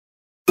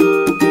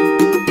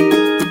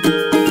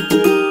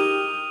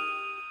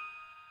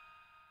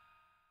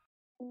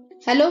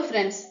Hello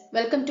friends,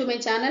 welcome to my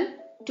channel.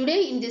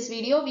 Today in this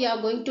video we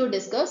are going to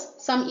discuss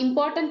some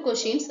important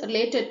questions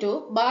related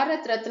to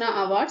Bharat Ratna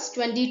Awards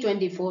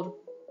 2024.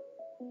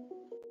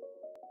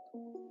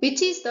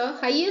 Which is the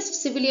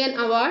highest civilian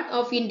award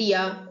of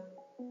India?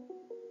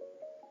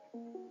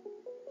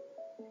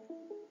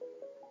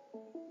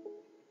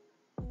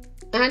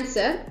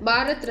 Answer: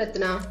 Bharat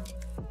Ratna.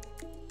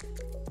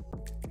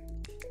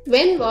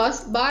 When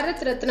was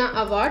Bharat Ratna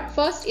Award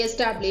first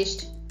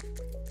established?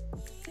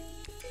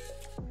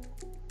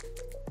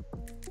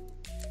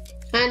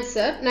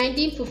 Answer: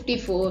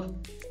 1954.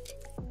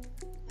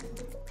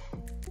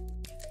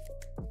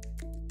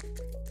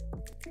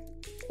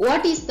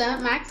 What is the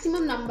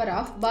maximum number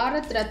of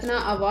Bharat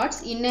Ratna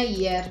Awards in a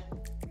year?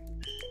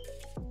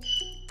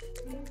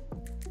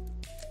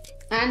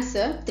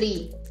 Answer: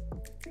 3.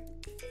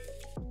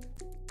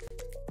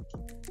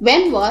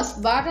 When was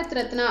Bharat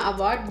Ratna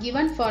Award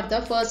given for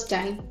the first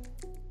time?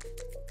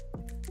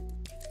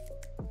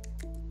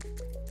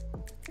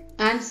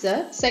 Answer: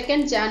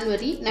 2nd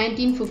January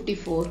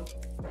 1954.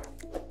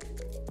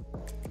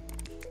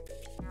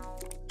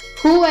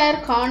 Who were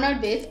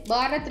honored with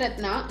Bharat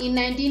Ratna in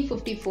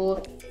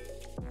 1954?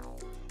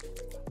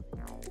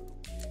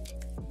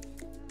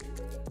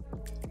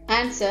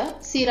 Answer: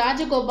 C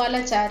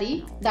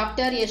Rajagopalachari,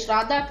 Dr. S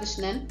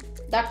Radhakrishnan,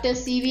 Dr.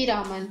 C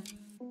Raman.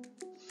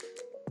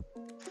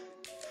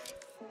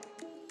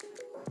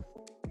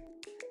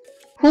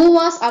 Who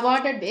was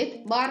awarded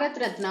with Bharat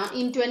Ratna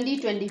in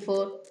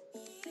 2024?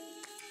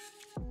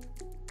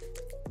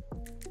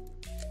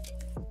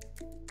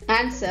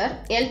 Answer: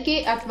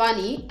 LK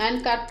Advani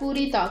and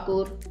Karpoori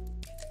Thakur.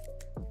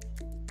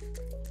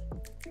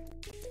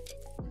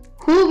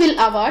 Who will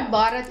award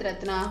Bharat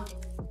Ratna?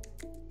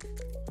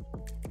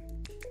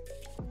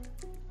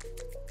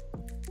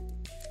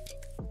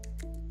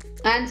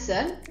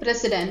 Answer: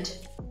 President.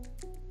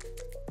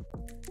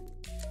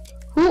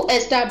 Who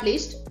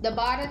established the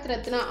Bharat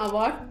Ratna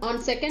Award on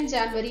 2nd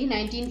January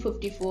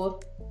 1954?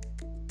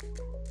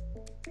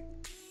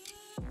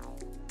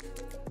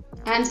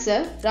 Answer: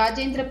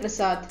 Rajendra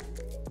Prasad.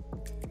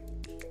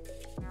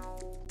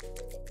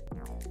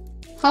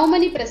 How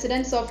many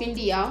presidents of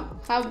India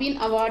have been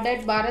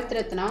awarded Bharat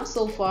Ratna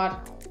so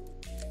far?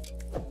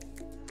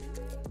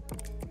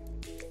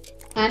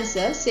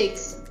 Answer: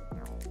 6.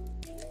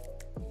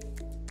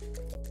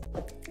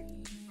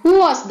 Who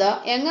was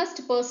the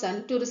youngest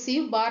person to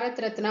receive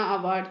Bharat Ratna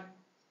Award?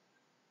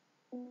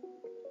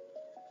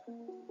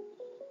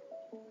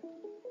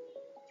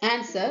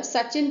 Answer: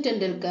 Sachin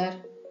Tendulkar.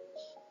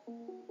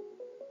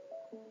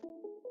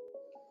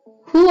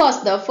 Who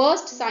was the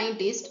first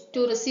scientist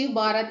to receive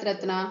Bharat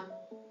Ratna?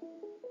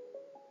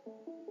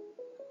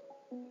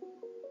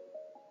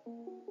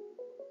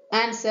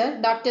 Answer: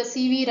 Dr.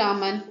 C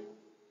Raman.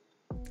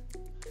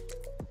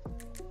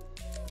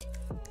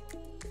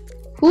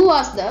 Who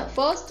was the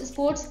first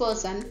sports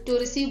person to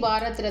receive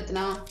Bharat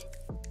Ratna?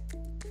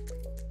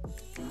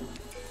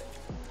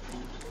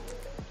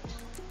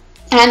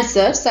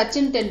 Answer: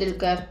 Sachin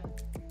Tendulkar.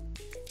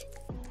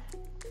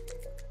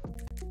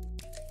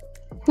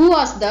 Who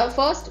was the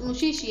first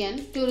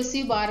musician to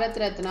receive Bharat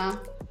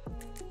Ratna?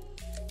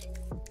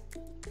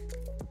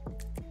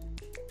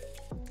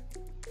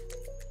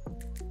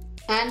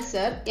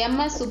 Answer: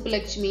 M.S.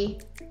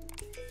 Subbulakshmi.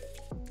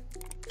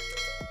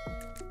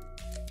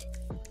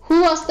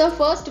 Who was the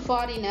first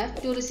foreigner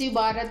to receive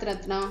Bharat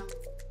Ratna?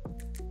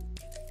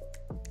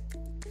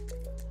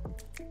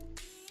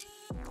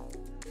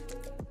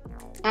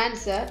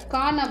 Answer: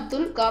 Khan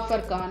Abdul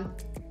Ghaffar Khan.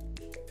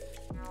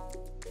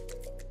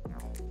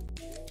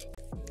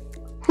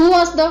 Who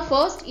was the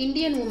first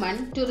Indian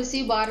woman to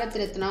receive Bharat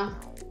Ratna?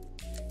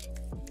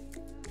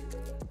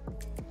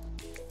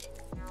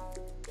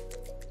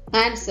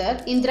 Answer: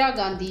 Indira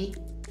Gandhi.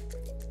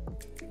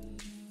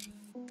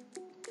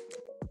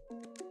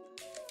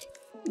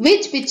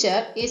 Which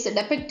picture is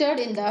depicted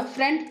in the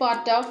front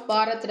part of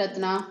Bharat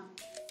Ratna?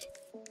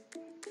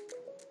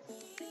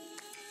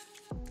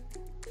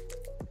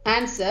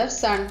 Answer: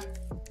 Sun.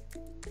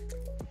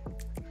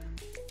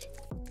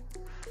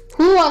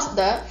 Who was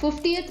the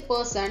 50th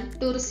person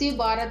to receive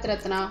Bharat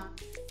Ratna?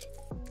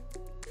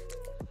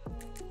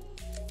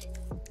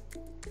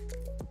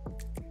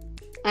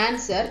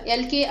 Answer: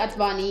 LK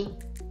Advani.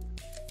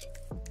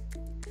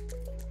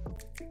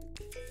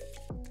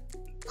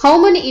 How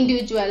many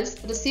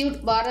individuals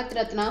received Bharat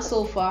Ratna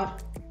so far?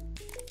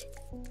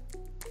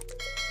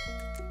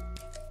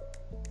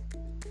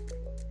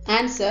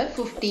 Answer: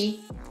 50.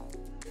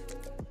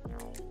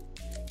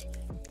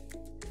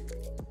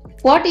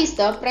 What is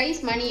the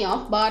prize money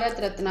of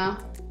Bharat Ratna?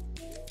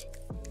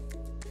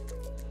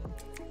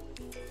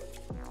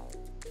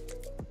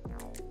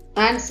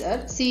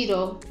 Answer: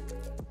 0.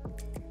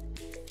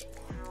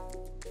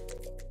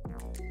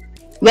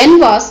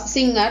 When was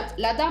singer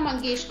Lata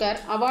Mangeshkar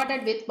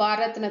awarded with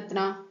Bharat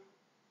Ratna?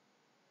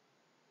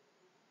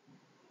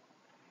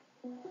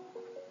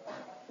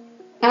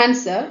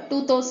 Answer: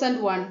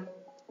 2001.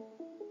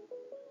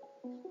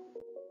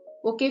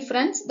 Okay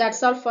friends,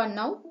 that's all for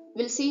now.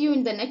 We'll see you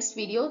in the next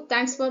video.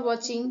 Thanks for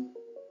watching.